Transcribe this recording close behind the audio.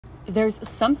There's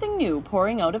something new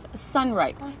pouring out of Sun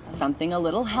Rype, something a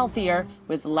little healthier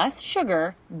with less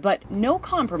sugar, but no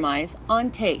compromise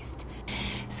on taste.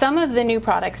 Some of the new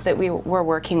products that we're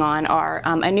working on are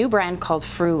a new brand called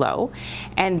Frulo,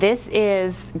 and this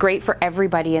is great for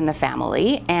everybody in the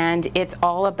family, and it's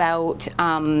all about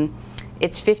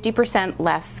it's 50%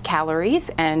 less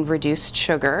calories and reduced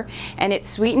sugar, and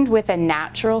it's sweetened with a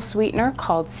natural sweetener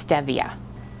called stevia.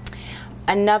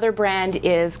 Another brand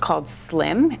is called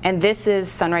Slim, and this is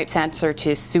Sun Rype's answer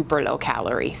to super low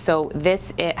calorie. So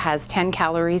it has 10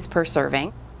 calories per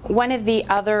serving. One of the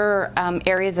other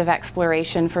areas of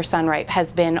exploration for Sun Rype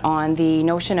has been on the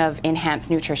notion of enhanced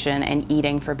nutrition and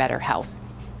eating for better health.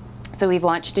 So we've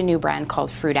launched a new brand called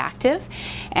Fruit Active,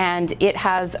 and it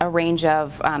has a range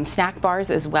of snack bars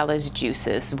as well as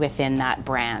juices within that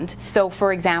brand. So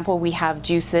for example, we have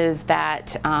juices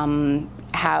that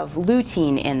have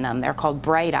lutein in them. They're called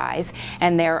Bright Eyes,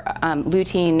 and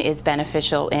lutein is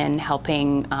beneficial in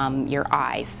helping your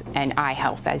eyes and eye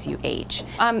health as you age.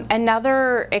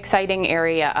 Another exciting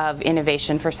area of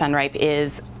innovation for Sun Rype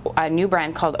is a new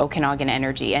brand called Okanagan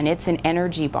Energy, and it's an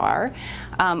energy bar,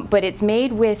 but it's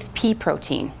made with pea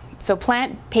protein. So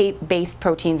plant-based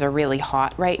proteins are really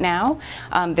hot right now.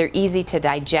 They're easy to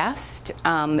digest.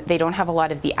 They don't have a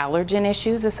lot of the allergen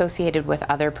issues associated with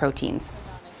other proteins.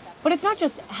 But it's not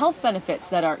just health benefits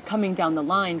that are coming down the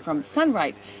line from Sun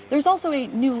Rype. There's also a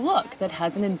new look that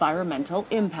has an environmental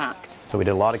impact. So we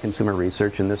did a lot of consumer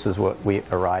research, and this is what we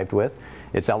arrived with.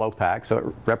 It's LO-Pack, so it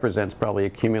represents probably a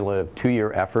cumulative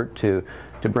 2-year effort to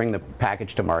bring the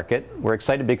package to market. We're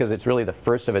excited because it's really the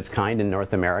first of its kind in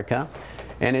North America,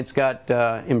 and it's got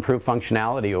improved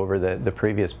functionality over the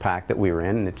previous pack that we were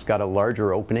in. It's got a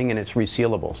larger opening, and it's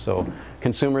resealable. So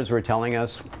consumers were telling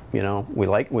us, you know, we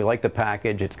like the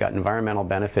package. It's got environmental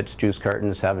benefits. Juice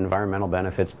cartons have environmental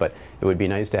benefits, but it would be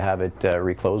nice to have it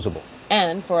reclosable.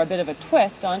 And for a bit of a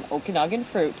twist on Okanagan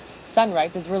fruit, Sun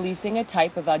Rype is releasing a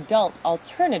type of adult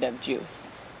alternative juice.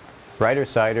 Brighter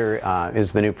Cider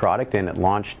is the new product, and it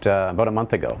launched about a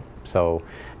month ago. So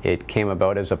it came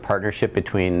about as a partnership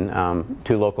between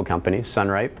 2 local companies, Sun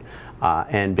Rype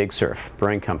and Big Surf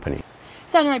Brewing Company.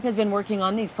 Sun Rype has been working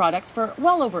on these products for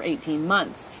well over 18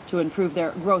 months to improve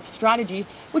their growth strategy,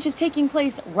 which is taking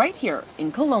place right here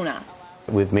in Kelowna.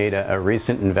 We've made a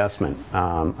recent investment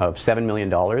of $7 million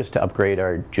to upgrade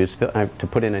our to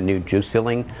put in a new juice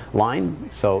filling line.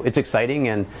 So it's exciting,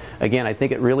 and again, I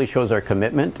think it really shows our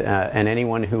commitment. And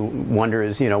anyone who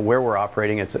wonders, you know, where we're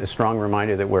operating, it's a strong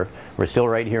reminder that we're still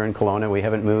right here in Kelowna. We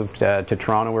haven't moved to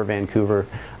Toronto or Vancouver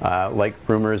like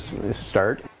rumors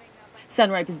start. Sun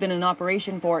Rype has been in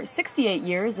operation for 68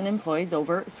 years and employs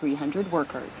over 300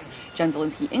 workers.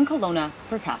 Zielinski in Kelowna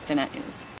for Castanet News.